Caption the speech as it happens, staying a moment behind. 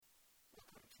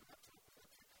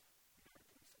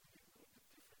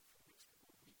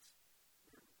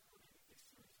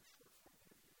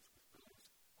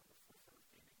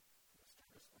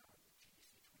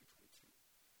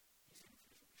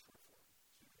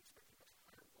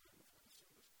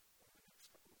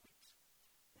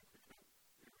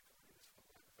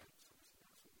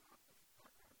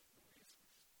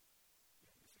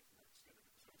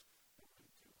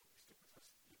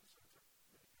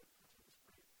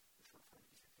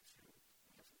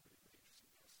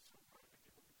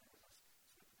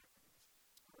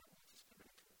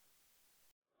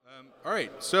All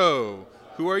right, so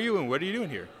who are you and what are you doing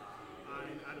here?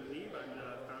 I'm Adam Lieb. I'm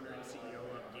the founder and CEO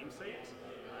of GameSite.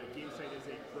 GameSite is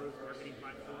a growth marketing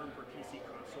platform for PC,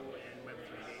 console, and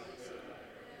Web3 games.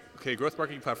 Okay, growth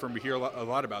marketing platform. We hear a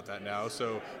lot about that now.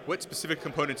 So, what specific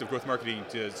components of growth marketing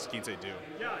does GameSite do?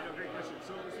 Yeah, no, great question.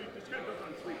 So it's kind of built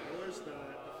on three pillars. The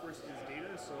first is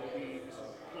data. So we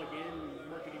plug in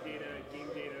marketing data, game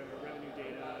data, revenue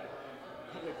data,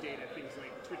 public data, things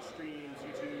like Twitch streams,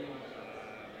 YouTube,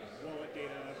 wallet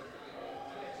data.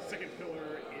 Second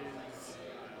pillar is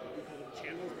what we call the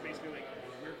channels, basically like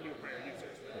where can you acquire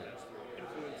users, whether that's through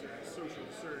influencers, social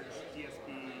search,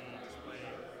 DSP, display,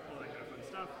 all that kind of fun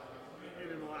stuff. And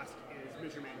then the last is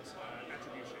measurement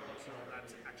attribution. So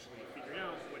that's actually figuring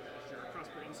out what is your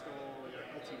cost per install, your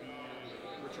LTV,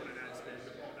 return on ad spend,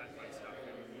 all that fun stuff.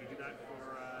 And we do that for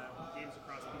games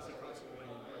across PC, console, and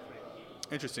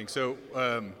Web3. Interesting. So,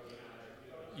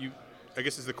 I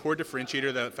guess is the core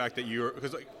differentiator the fact that you're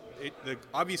because the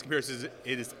obvious comparison is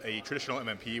it is a traditional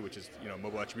MMP, which is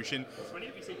mobile attribution. It's funny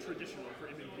if you say traditional for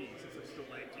MMP, since it's still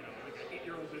like an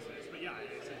 8-year-old business. But yeah,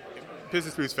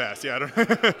 Business moves fast. Yeah, I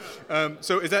don't.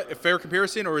 So is that a fair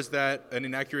comparison, or is that an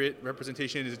inaccurate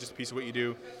representation? Is it just a piece of what you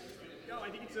do? No, I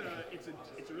think it's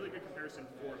a really good comparison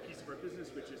for a piece of our business,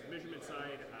 which is the measurement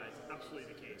side. It's absolutely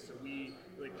the case. So we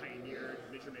really pioneered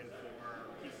measurement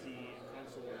for PC,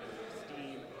 console,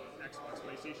 Steam, Xbox,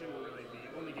 PlayStation. We're really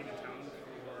the only game in town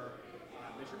for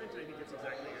measurement. I think it's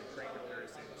exactly a great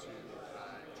comparison to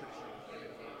traditional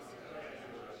MMPs.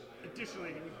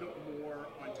 Additionally, I think we built more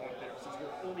on top there since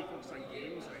we're only focused on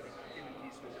games. I think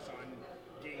MMPs focus on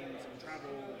games and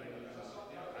travel and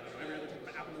every other type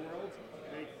of app in the world.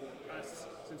 I think for us,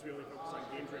 since we only focus on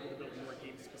games, we're able to build more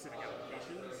game-specific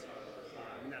applications.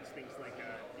 And that's things like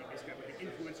basically like an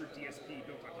influencer DSP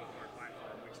built on top of our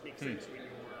platform, which makes sense when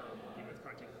you're working with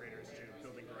content creators to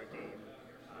build and grow a game.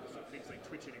 So things like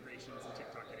Twitch integrations and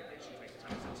TikTok integrations make a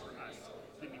ton of sense for us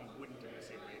that maybe wouldn't in the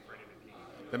same way for an MMP.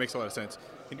 That makes a lot of sense.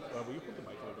 Will you hold the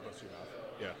mic a little bit closer to your mouth?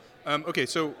 Yeah. Okay,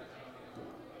 so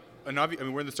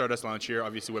we're in the Stardust launch here.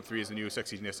 Obviously, Web3 is the new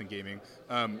sexiness in gaming.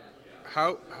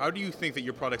 How do you think that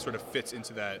your product sort of fits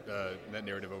into that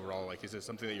narrative overall? Like, is it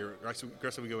something that you're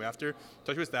aggressively going after?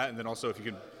 Touch with that, and then also if you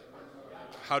can,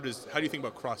 how do you think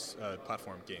about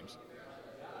cross-platform games?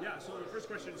 Yeah, so the first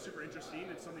question is super interesting.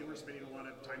 It's something we're spending a lot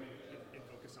of time and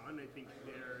focus on. I think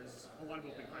there's a lot of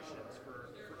open questions.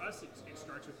 For us, it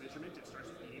starts with measurement. It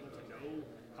starts with being able to know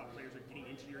how players are getting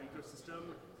into your ecosystem,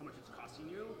 how much it's costing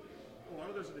you. A lot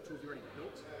of those are the tools we already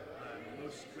built.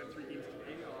 Most Web3 games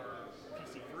today are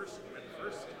PC first, web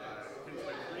first, hence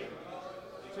Web3.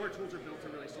 So our tools are built to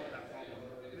really solve that problem.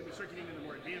 And then we start getting into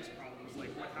more advanced problems,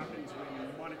 like what happens when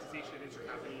monetization events are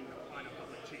happening on a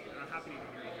public chain. They're not happening in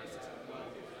your ecosystem. Well,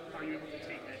 how are you able to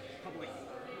take that public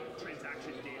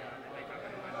transaction data that they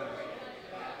happen on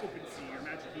OpenSea or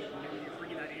Magic Eden, and then you're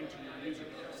bringing that into your user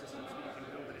ecosystem so that you can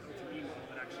build an LTV model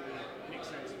that actually makes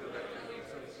sense for Web3.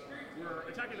 So we're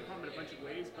attacking the problem in a bunch of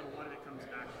ways, but a lot of it comes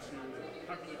back to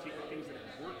how can you take the things that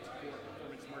have worked for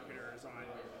performance marketers on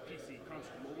PC,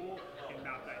 console, mobile, and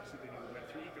map that to the new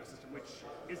Web3 ecosystem, which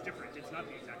is different. It's not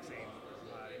the exact same.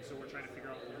 And so we're trying to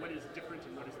figure out what is different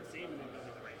and what is the same, and then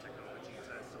building the right technology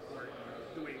to support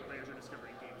the way players are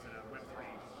discovering games in a Web3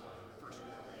 first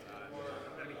world.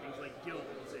 I mean, things like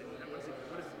guilds and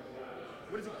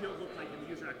what does a guild look like in the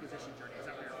user acquisition journey? Is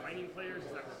that where you're finding players?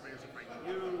 Is that where players are finding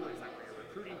you? Is that where you're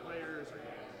recruiting players? Or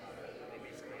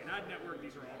basically an ad network?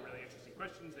 These are all really interesting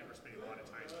questions that we're spending a lot of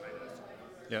time trying to solve.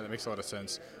 Yeah, that makes a lot of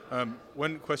sense.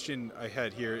 One question I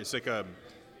had here is like,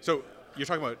 so you're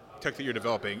talking about tech that you're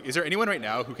developing. Is there anyone right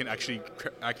now who can actually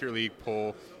accurately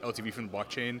pull LTV from the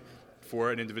blockchain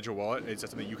for an individual wallet? Is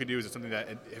that something you can do? Is it something that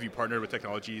have you partnered with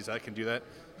technologies that can do that?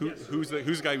 Who's the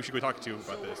guy we should go talk to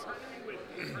about this?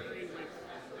 We're partnering with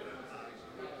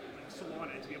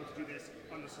Solana to be able to do this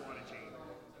on the Solana chain.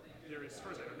 There is, as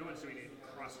far as I know, no one's doing it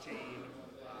cross-chain.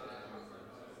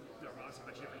 There are a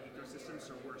bunch of different ecosystems,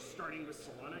 so we're starting with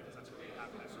Solana because that's where we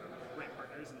have the sort of right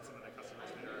partners and some of the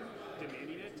customers that are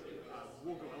demanding it.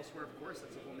 We'll go elsewhere, of course.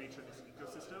 That's the whole nature of this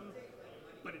ecosystem,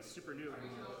 but it's super new. And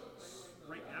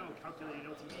right now, calculating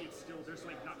LTV, there's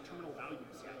like not terminal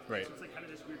values yet. Right. So it's like kind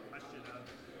of this weird question of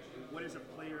what is a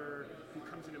player who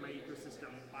comes into my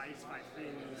ecosystem, buys 5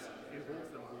 things, and holds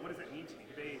them? Well, what does that mean to me?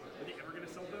 Are they ever going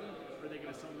to sell them? Are they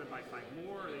going to sell them and buy 5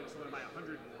 more? Are they going to sell them and buy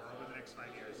 100 more over the next 5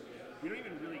 years? We don't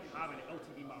even really have an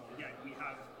LTV model yet. We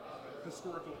have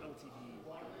historical LTV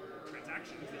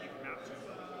transactions that you can map to.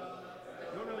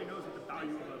 No one really knows what the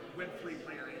value of a Web3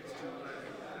 player is to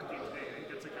a game today. I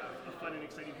think that's like a fun and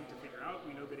exciting thing to figure out.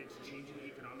 We know that it's changing the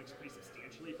economics pretty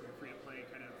substantially from a free-to-play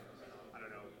kind of, I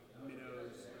don't know,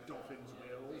 minnows, dolphins,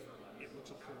 whales, it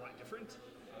looks a whole lot different.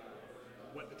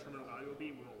 What the terminal value will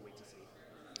be, we'll wait to see.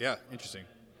 Yeah, interesting.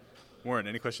 Warren,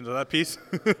 any questions on that piece?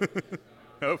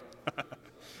 Nope.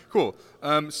 Cool.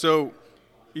 So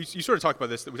you sort of talked about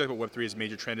this. We talked about Web3 as a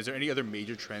major trend. Is there any other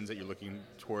major trends that you're looking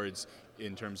towards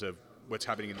in terms of what's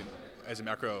happening as a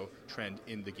macro trend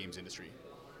in the games industry?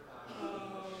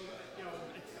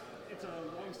 It's a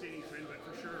long-standing trend, but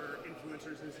for sure,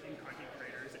 influencers and content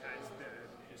creators as the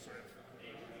sort of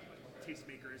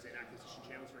tastemakers and acquisition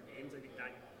channels for games. I think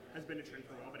that has been a trend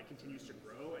for a while, but it continues to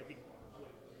grow. I think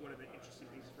one of the interesting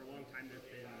things is for a long time there have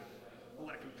been a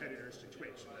lot of competitors to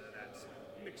Twitch, whether that's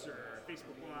Mixer,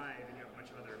 Facebook Live, and you have a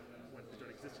bunch of other ones that don't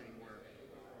exist anymore.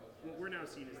 What we're now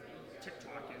seeing is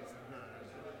TikTok is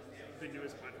the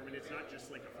newest platform, and it's not just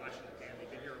like a flash in the pan.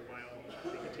 They've been here a while,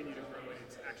 they continue to grow, and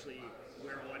it's actually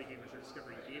where a lot of gamers are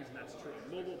discovering games, and that's true on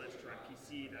mobile, that's true on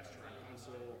PC, that's true on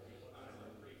console.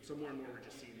 So more and more we're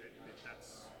just seeing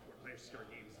that's where players discover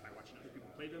games by watching other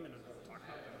people play them and other people talk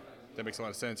about them. That makes a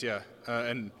lot of sense, yeah.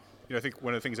 And I think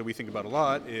one of the things that we think about a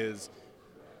lot is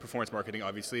performance marketing,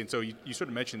 obviously. And so you sort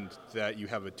of mentioned that you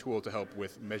have a tool to help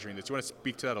with measuring this. Do you want to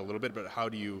speak to that a little bit? But how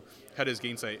does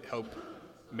Gainsight help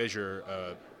measure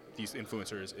these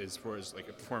influencers as far as like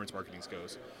performance marketing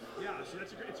goes? Yeah, so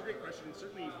it's a great question. And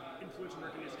certainly, influencer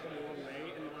marketing has come a long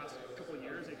way in the last couple of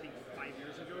years. I think 5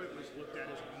 years ago, it was looked at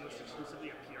as almost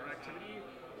exclusively a PR activity,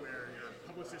 where your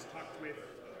publicist talked with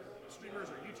streamers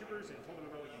or YouTubers and told them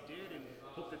about what you did and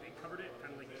hoped that they covered it,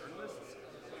 kind of like journalists.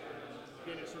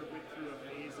 Then it sort of went through a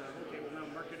phase of, okay, well now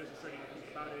marketers are starting to think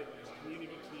about it. There's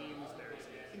community teams, there's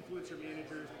influencer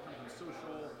managers that come from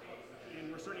social, and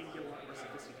we're starting to get a lot more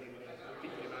sophisticated in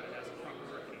thinking about it as a proper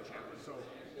marketing channel. So,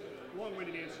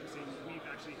 long-winded answer to saying we've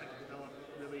actually had to develop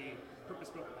really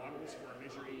purpose-built models for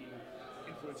measuring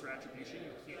influencer attribution.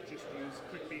 You can't just use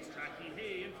click-based tracking.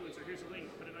 Hey, influencer, here's a link,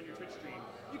 put it on your Twitch stream.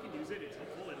 You can use it, it's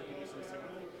helpful, it'll give you some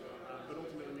signal, but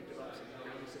ultimately we've developed some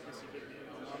fairly sophisticated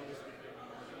models that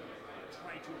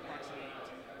try to approximate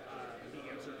the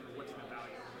answer for what's the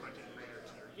value of a content creator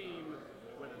to your game,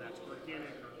 whether that's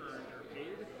organic or earned or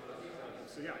paid.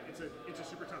 So yeah, it's a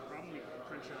super tough problem. We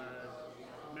crunch a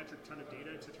metric ton of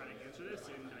data to try to answer this,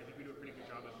 and I think we do a pretty good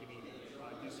job of giving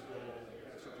useful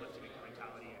sort of lifting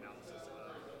incrementality analysis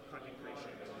of content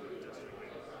creation and testing.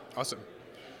 Awesome.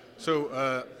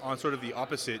 So on sort of the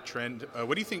opposite trend,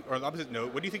 what do you think, or on the opposite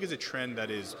note, what do you think is a trend that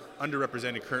is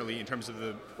underrepresented currently in terms of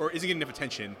or isn't getting enough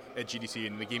attention at GDC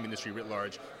and the game industry writ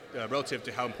large relative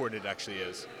to how important it actually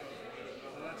is?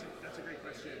 Well, that's a great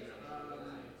question.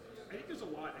 I think there's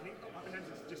a lot. I think oftentimes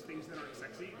it's just things that aren't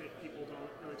sexy that people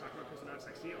don't really talk about because they're not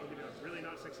sexy. I'll give you a really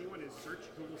not sexy one is search.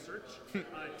 Google search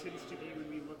tends to be, when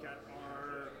we look at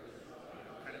our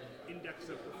kind of index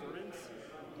of performance,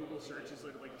 Google search is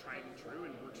like tried and true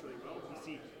and works really well. We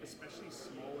see especially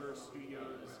smaller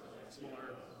studios,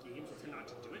 smaller games will tend not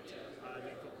to do it.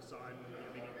 They focus on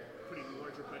maybe putting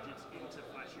larger budgets into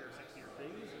flashier, sexier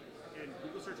things. And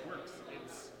Google search works.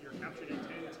 It's your captured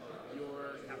intent,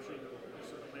 you're capturing the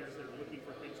sort of players that are looking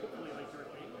for things, hopefully like your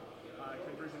thing.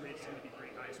 Conversion rates tend to be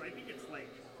pretty high. So I think it's like,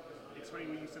 it's funny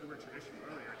when you said the word traditional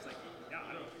earlier, it's like, yeah,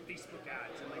 I don't know, Facebook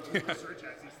ads and like Google search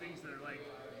ads, these things that are like,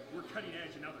 we're cutting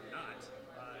edge and now they're not.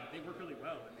 They work really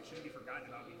well, and they shouldn't be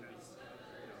forgotten about because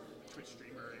Twitch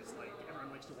streamer is like everyone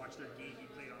likes to watch their game be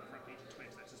played on the front page of Twitch.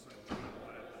 That's just sort of what a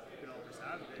lot of developers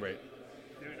have. Right.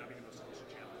 They might not be the most efficient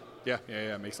channel.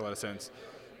 Yeah, makes a lot of sense.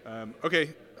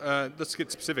 Okay, let's get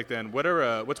specific then.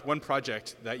 What's one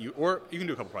project that or you can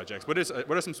do a couple projects. What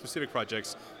are some specific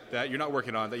projects that you're not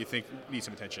working on that you think need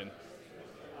some attention?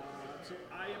 So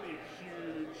I am a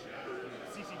huge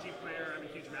CCG player. I'm a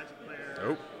huge Magic player.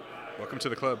 Oh, welcome to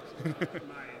the club.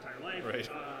 My entire life. Right.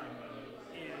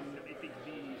 And I think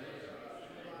the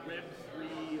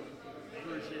Web3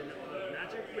 version of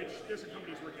Magic, which there's some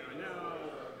companies working on now,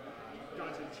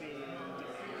 Gods Unchained,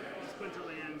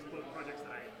 Splinterlands, both projects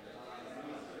that I'm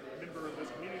a member of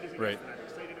those communities against, right, that I'm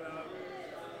excited about.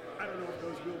 I don't know if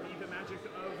those will be the magic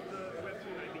of the Web3,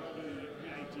 but I think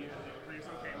the idea that players,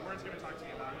 okay, Warren's going to talk to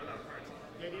me about cards.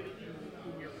 The idea that you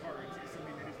own your cards is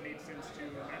something that has made sense to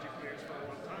Magic players for a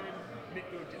long time.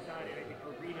 Mitgo did that, and I think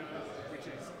Arena, which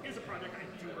is a project I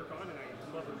do work on, and I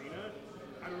love Arena.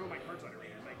 I don't know my cards on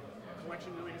Arena. Like,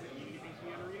 collection really doesn't mean anything to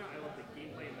me on Arena. I love the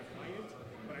gameplay and the client,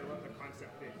 but I love the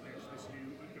concept that there's this new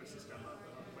ecosystem of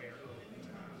player-owned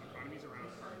economies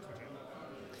around cards, which I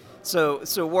love.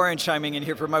 So Warren chiming in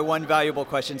here for my one valuable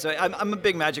question. So I'm a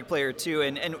big Magic player too,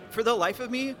 and for the life of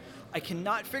me, I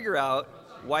cannot figure out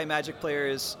why Magic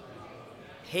players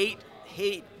hate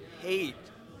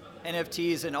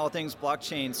NFTs and all things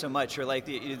blockchain so much, or like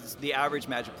the average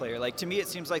Magic player. Like to me, it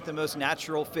seems like the most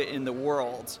natural fit in the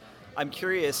world. I'm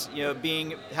curious,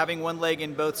 having one leg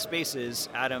in both spaces,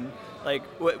 Adam. Like,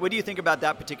 what do you think about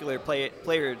that particular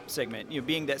player segment?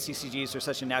 Being that CCGs are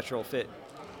such a natural fit.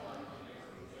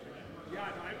 Yeah,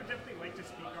 no, I would definitely like to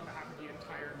speak on behalf of the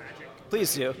entire Magic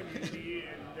Please do. community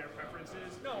and their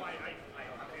preferences. No, I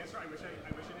don't have an answer. I wish I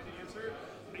had an answer.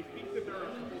 I think that there are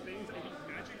a couple things. I think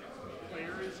Magic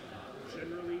players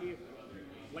generally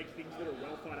like things that are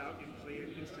well thought out and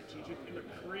planned and strategic. And the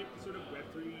current sort of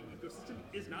Web3 ecosystem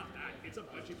is not that. It's a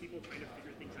bunch of people trying to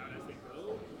figure things out as they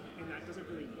go, and that doesn't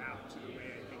really map to the way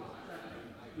I think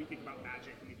we think about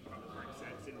Magic and we think about card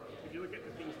sets. And if you look at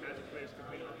the things Magic players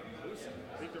complain about the most,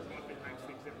 I think they're oftentimes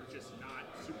things that were just not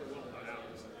super well thought out.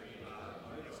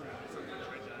 Sort of something I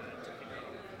tried to figure out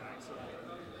on the fly. So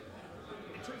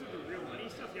in terms of the real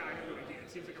money stuff, yeah, I have no idea.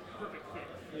 It seems like a perfect fit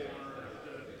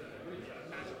for the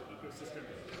Magic ecosystem.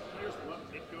 Players love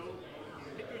BitGo.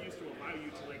 BitGo used to allow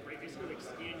you to basically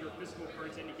scan your physical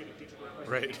cards in and get a digital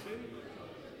representation.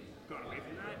 Right. Got away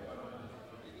from that.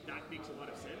 That makes a lot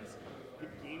of sense. The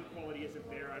game quality isn't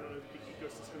there. I don't know if the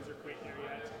ecosystems are quite there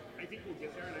yet. I think we'll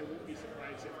get there, and I won't be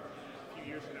surprised if a few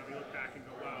years from now we look back and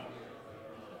go, wow,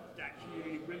 that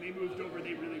community, when they moved over,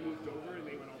 they really moved over and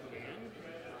they went all the way in.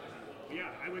 But yeah,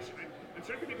 I'm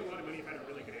sure I could make a lot of money if I had a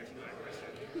really good answer to that question.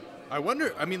 I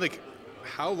wonder,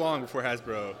 how long before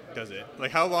Hasbro does it?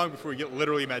 Like, how long before we get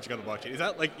literally Magic on the blockchain? Is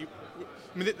that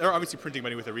they're obviously printing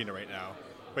money with Arena right now.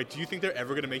 But do you think they're ever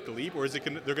going to make the leap, or is they're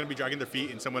going to be dragging their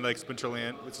feet in someone like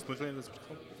Splinterland? What's Splinterland?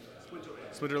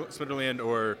 Splinterland,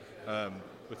 or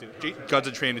Gods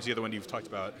Unchained is the other one you've talked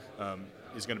about,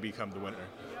 is going to become the winner.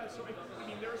 Yeah, so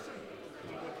there are some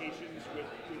implications with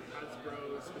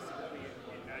Hasbro specifically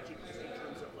in Magic, just in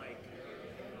terms of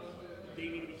they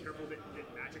need to be careful that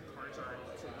Magic cards are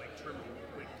sort of termed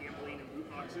like gambling and loot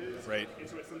boxes. Right. And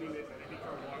so it's something that I think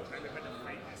for a long time they've had to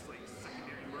fight this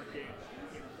secondary market,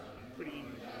 putting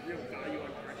real value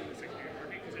on cards in the secondary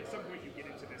market, because at some point you get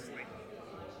into this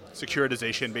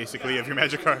securitization basically of your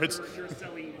Magic cards. You're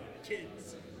selling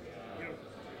kids,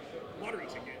 lottery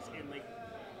tickets, and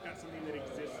that's something that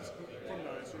exists from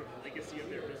the sort of legacy of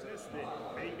their business that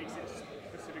I think makes it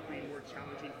specifically more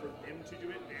challenging for them to do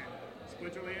it than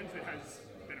Splinterlands that has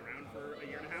been around for a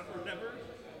year and a half or whatever.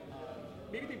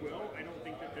 Maybe they will. I don't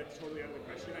think that that's totally out of the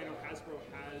question. I know Hasbro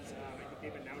has, I think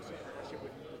they've announced a partnership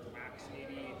with Wax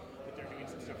maybe, that they're doing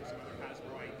some stuff with some other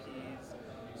Hasbro IPs.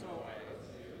 So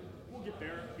we'll get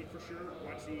there. I think for sure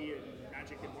WotC and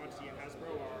Magic and WotC and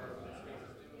Hasbro are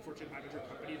Fortune 500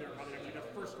 company. They're probably going to be the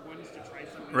first ones to try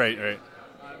something. Right.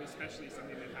 Especially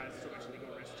something that has so much legal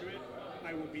risk to it.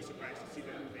 I won't be surprised to see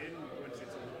them move in once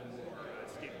it's a little more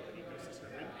stable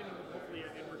ecosystem. And hopefully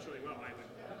it works really well. I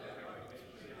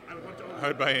would love to own I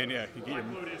would buy in, yeah. Black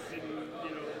Lotus and,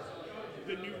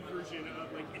 the new version of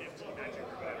NFT Magic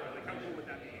or whatever. How cool would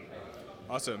that be?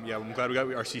 Awesome. Yeah, well, I'm glad we got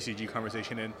our CCG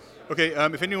conversation in. Okay,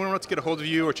 if anyone wants to get a hold of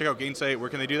you or check out Gainsight, where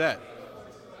can they do that?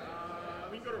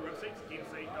 We can go to our website,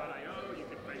 Gainsight.io. You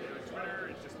can find me on Twitter.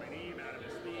 It's just my name, Adam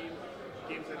Esleem.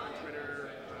 Gainsight on Twitter.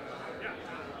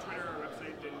 Twitter, our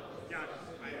website. And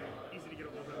I'm easy to get a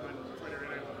hold of on Twitter,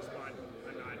 and I will respond.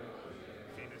 I'm not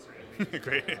famous or anything.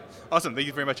 Great. Awesome. Thank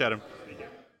you very much, Adam. Thank you.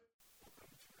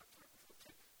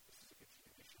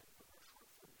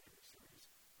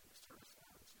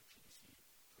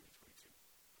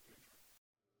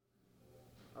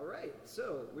 All right,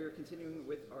 so we're continuing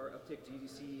with our Uptick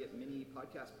GDC mini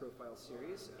podcast profile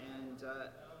series, and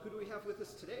who do we have with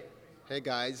us today? Hey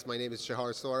guys, my name is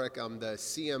Shahar Sorek. I'm the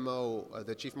CMO,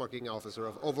 the Chief Marketing Officer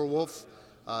of Overwolf,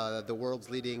 the world's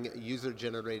leading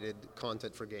user-generated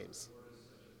content for games.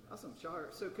 Awesome, Shahar.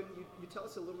 So can you tell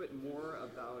us a little bit more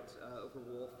about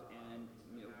Overwolf and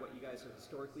what you guys have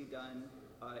historically done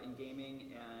in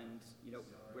gaming, and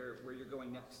where you're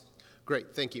going next?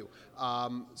 Great, thank you.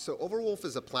 So Overwolf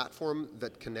is a platform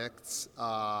that connects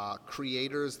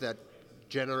creators that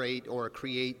generate or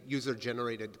create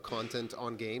user-generated content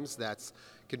on games. That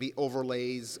could be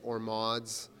overlays or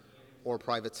mods or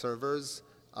private servers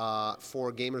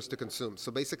for gamers to consume.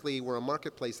 So basically, we're a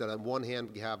marketplace that on one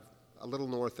hand, we have a little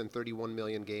north than 31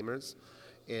 million gamers,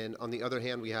 and on the other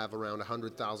hand, we have around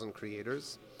 100,000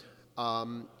 creators.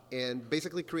 And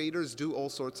basically, creators do all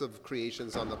sorts of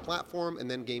creations on the platform,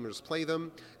 and then gamers play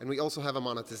them. And we also have a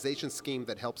monetization scheme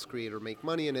that helps creator make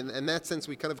money. And in that sense,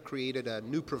 we kind of created a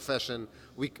new profession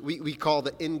we call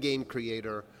the in-game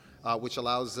creator, which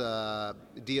allows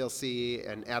DLC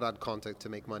and add-on content to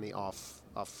make money off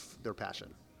their passion.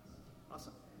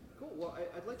 Awesome. Cool. Cool. Well,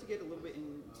 I'd like to get a little bit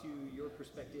into your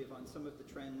perspective on some of the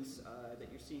trends that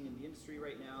you're seeing in the industry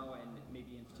right now, and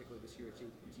maybe in particular this year at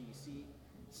GDC.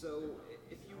 So,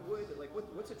 if you would, like,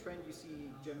 what's a trend you see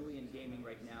generally in gaming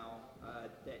right now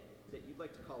that you'd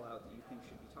like to call out that you think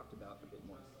should be talked about a bit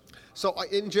more? So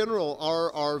in general,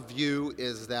 our view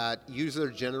is that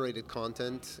user-generated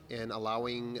content and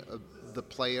allowing the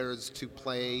players to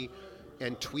play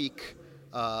and tweak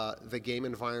the game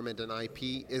environment and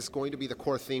IP is going to be the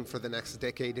core theme for the next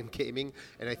decade in gaming.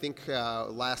 And I think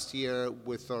last year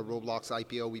with Roblox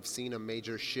IPO, we've seen a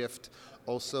major shift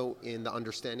also in the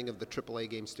understanding of the AAA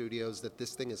game studios that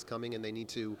this thing is coming and they need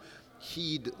to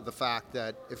heed the fact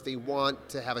that if they want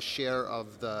to have a share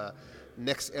of the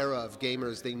next era of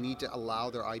gamers, they need to allow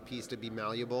their IPs to be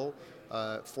malleable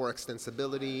for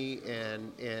extensibility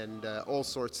and all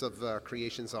sorts of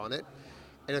creations on it.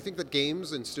 And I think that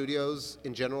games and studios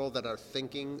in general that are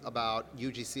thinking about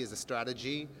UGC as a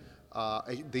strategy,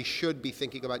 they should be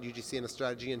thinking about UGC as a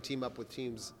strategy and team up with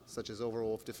teams such as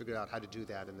Overwolf to figure out how to do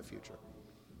that in the future.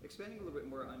 Expanding a little bit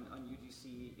more on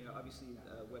UGC, obviously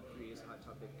Web3 is a hot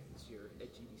topic this year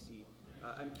at GDC.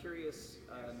 I'm curious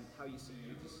how you see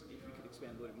UGC, if you could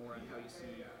expand a little bit more on how you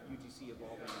see UGC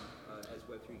evolving as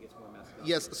Web3 gets more massive.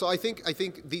 Yes, so I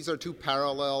think these are two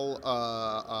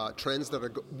parallel trends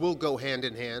that will go hand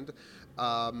in hand.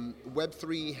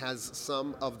 Web3 has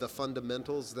some of the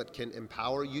fundamentals that can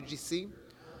empower UGC.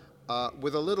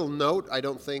 With a little note, I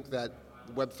don't think that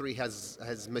Web3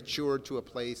 has matured to a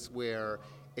place where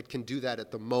it can do that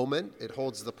at the moment. It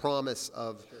holds the promise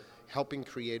of helping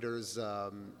creators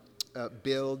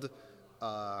build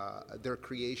their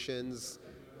creations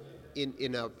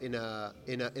in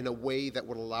a way that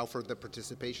would allow for the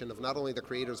participation of not only the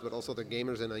creators but also the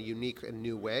gamers in a unique and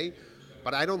new way.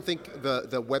 But I don't think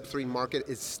the Web3 market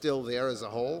is still there as a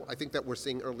whole. I think that we're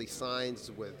seeing early signs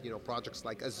with projects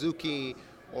like Azuki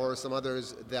or some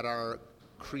others that are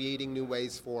creating new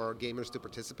ways for gamers to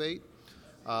participate.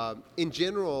 In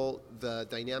general, the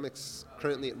dynamics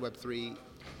currently at Web3,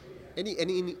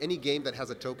 any game that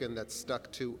has a token that's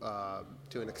stuck to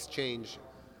an exchange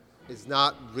is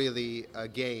not really a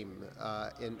game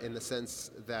in the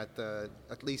sense that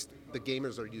at least the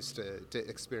gamers are used to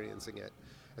experiencing it.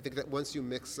 I think that once you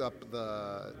mix up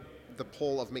the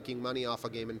pull of making money off a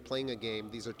game and playing a game,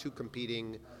 these are two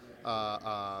competing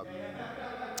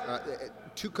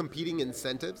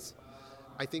incentives.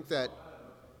 I think that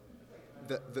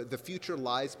the future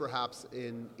lies perhaps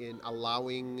in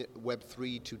allowing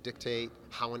Web3 to dictate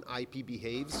how an IP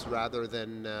behaves rather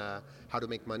than how to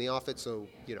make money off it. So,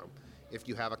 if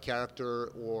you have a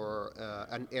character or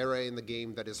an area in the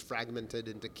game that is fragmented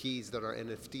into keys that are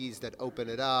NFTs that open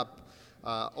it up,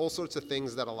 all sorts of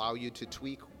things that allow you to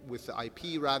tweak with the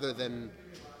IP rather than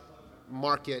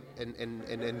market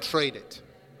and trade it.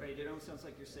 Right, it almost sounds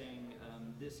like you're saying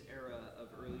this era of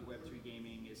early Web3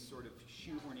 gaming is sort of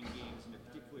shoehorning games in a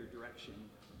particular direction.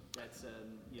 That's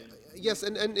Yes,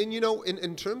 and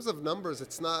in terms of numbers,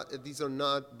 it's not. These are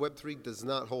not. Web3 does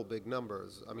not hold big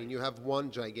numbers. I mean, you have one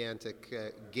gigantic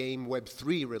game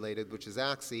Web3 related, which is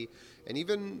Axie, and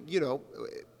even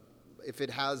if it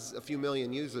has a few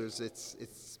million users,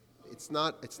 it's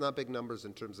not big numbers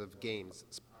in terms of games,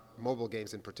 mobile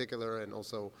games in particular, and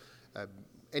also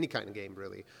any kind of game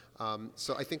really.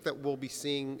 So I think that we'll be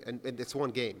seeing, and it's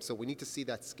one game, so we need to see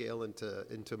that scale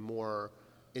into more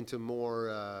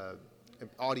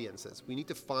audiences. We need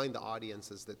to find the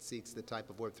audiences that seeks the type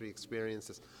of Web3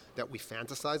 experiences that we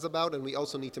fantasize about, and we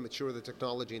also need to mature the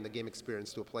technology and the game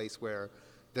experience to a place where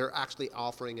they're actually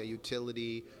offering a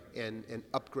utility and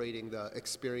upgrading the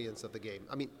experience of the game.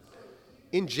 I mean,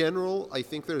 in general, I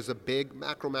think there's a big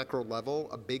macro level,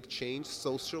 a big change,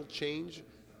 social change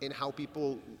in how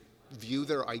people view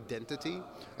their identity.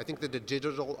 I think that the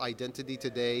digital identity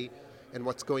today and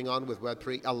what's going on with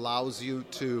Web3 allows you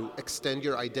to extend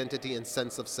your identity and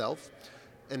sense of self,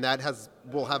 and that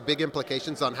will have big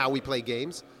implications on how we play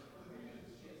games.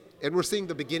 And we're seeing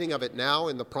the beginning of it now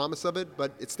and the promise of it,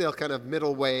 but it's still kind of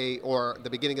middle way or the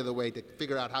beginning of the way to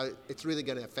figure out how it's really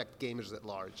going to affect gamers at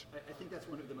large. I think that's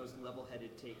one of the most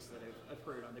level-headed takes that I've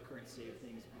heard on the current state of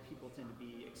things. People tend to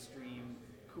be extreme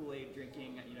Kool-Aid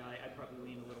drinking. I'd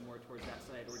probably lean a little more towards that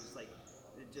side, or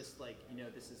just like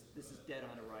this is dead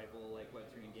on arrival. Like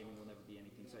Web3 and gaming will never be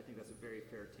anything. So I think that's a very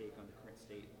fair take on the current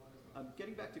state.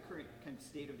 Getting back to current kind of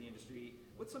state of the industry,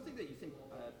 what's something that you think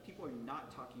people are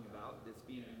not talking about that's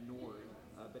being ignored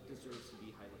but deserves to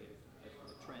be highlighted?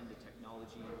 A trend, a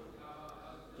technology,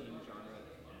 game genre?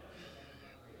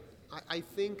 I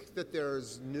think that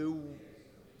there's new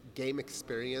game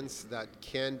experience that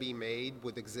can be made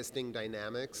with existing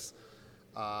dynamics.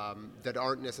 that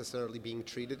aren't necessarily being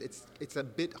treated. It's a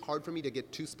bit hard for me to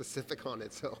get too specific on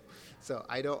it. So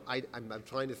I'm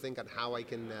trying to think on how I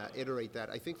can iterate that.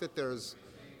 I think that there's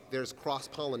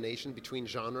cross-pollination between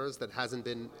genres that hasn't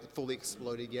been fully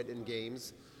exploited yet in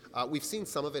games. We've seen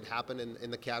some of it happen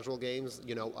in the casual games.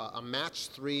 A match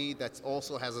 3 that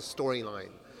also has a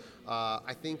storyline.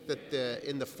 I think that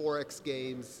in the 4X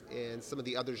games and some of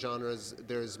the other genres,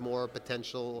 there's more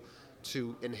potential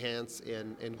to enhance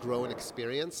and grow an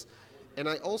experience. And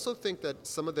I also think that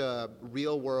some of the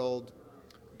real-world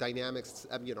dynamics,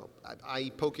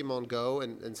 i.e. Pokemon Go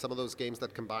and some of those games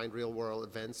that combine real-world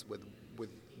events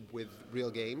with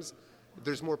real games,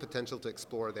 there's more potential to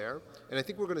explore there. And I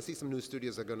think we're going to see some new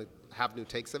studios that are going to have new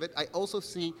takes of it. I also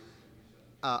see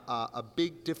a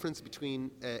big difference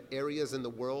between areas in the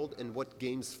world and what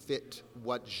games fit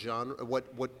what genre,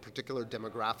 what particular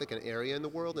demographic and area in the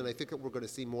world. And I think that we're going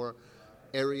to see more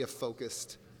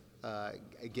area-focused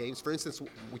games. For instance,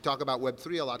 we talk about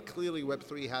Web3 a lot. Clearly,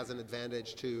 Web3 has an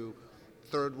advantage to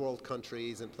third world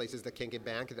countries and places that can't get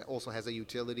banked. That also has a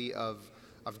utility of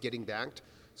getting banked.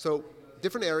 So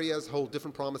different areas hold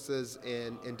different promises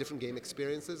and different game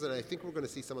experiences, and I think we're going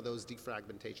to see some of those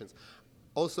defragmentations.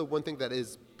 Also, one thing that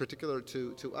is particular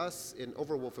to us in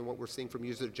Overwolf and what we're seeing from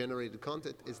user-generated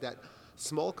content is that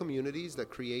small communities that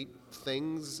create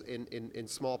things in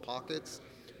small pockets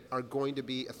are going to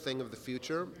be a thing of the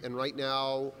future. And right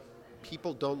now,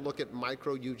 people don't look at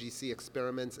micro UGC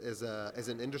experiments as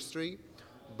an industry.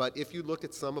 But if you look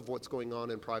at some of what's going on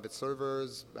in private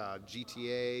servers,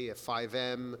 GTA,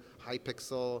 5M,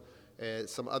 Hypixel,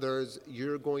 some others,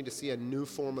 you're going to see a new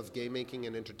form of game making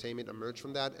and entertainment emerge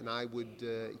from that. And I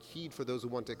would heed for those who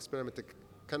want to experiment to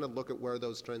kind of look at where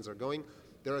those trends are going.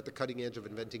 They're at the cutting edge of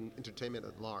inventing entertainment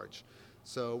at large.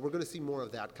 So we're going to see more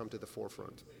of that come to the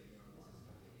forefront.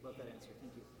 Love that answer.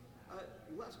 Thank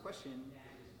you. Last question.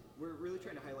 We're really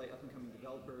trying to highlight up-and-coming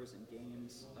developers and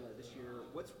games this year.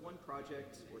 What's one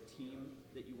project or team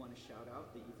that you want to shout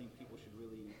out that you think people should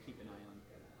really keep an eye on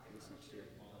this next year?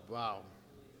 Wow.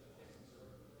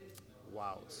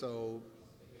 So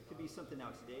it could be something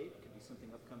out today. It could be something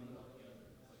upcoming.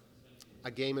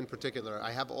 A game in particular.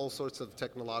 I have all sorts of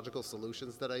technological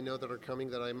solutions that I know that are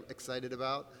coming that I'm excited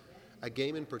about. A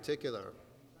game in particular.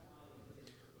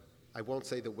 I won't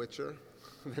say The Witcher,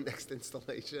 the next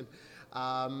installation.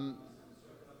 I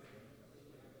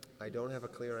don't have a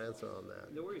clear answer on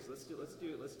that. No worries. Let's do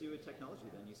a technology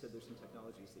then. You said there's some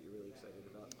technologies that you're really excited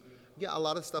about. Yeah, a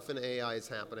lot of stuff in AI is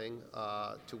happening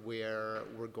to where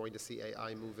we're going to see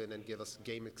AI move in and give us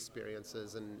game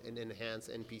experiences and enhance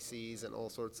NPCs and all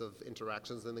sorts of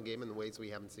interactions in the game in ways we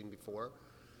haven't seen before.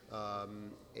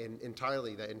 And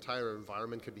the entire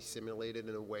environment could be simulated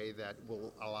in a way that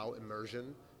will allow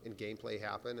immersion in gameplay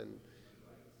happen, and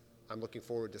I'm looking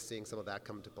forward to seeing some of that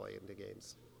come to play into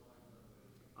games.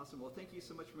 Awesome. Well, thank you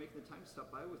so much for making the time to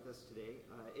stop by with us today.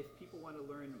 If people want to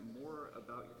learn more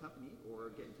about your company or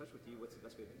get in touch with you, what's the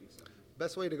best way to do so?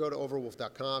 Best way to go to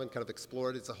overwolf.com and kind of explore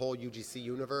it. It's a whole UGC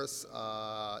universe.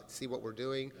 See what we're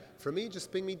doing. For me,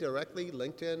 just ping me directly,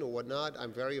 LinkedIn or whatnot.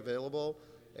 I'm very available.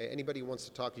 Anybody who wants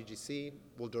to talk UGC,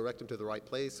 we'll direct them to the right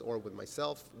place, or with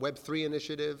myself. Web3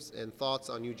 initiatives and thoughts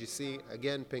on UGC,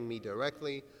 again, ping me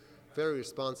directly. Very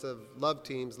responsive, love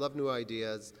teams, love new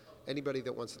ideas. Anybody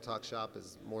that wants to talk shop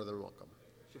is more than welcome.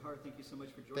 Shahar, thank you so much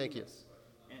for joining Thank you. us.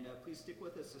 And please stick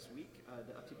with us this week.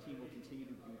 The Uptick team will continue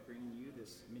to be bringing you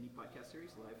this mini podcast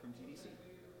series live from GDC.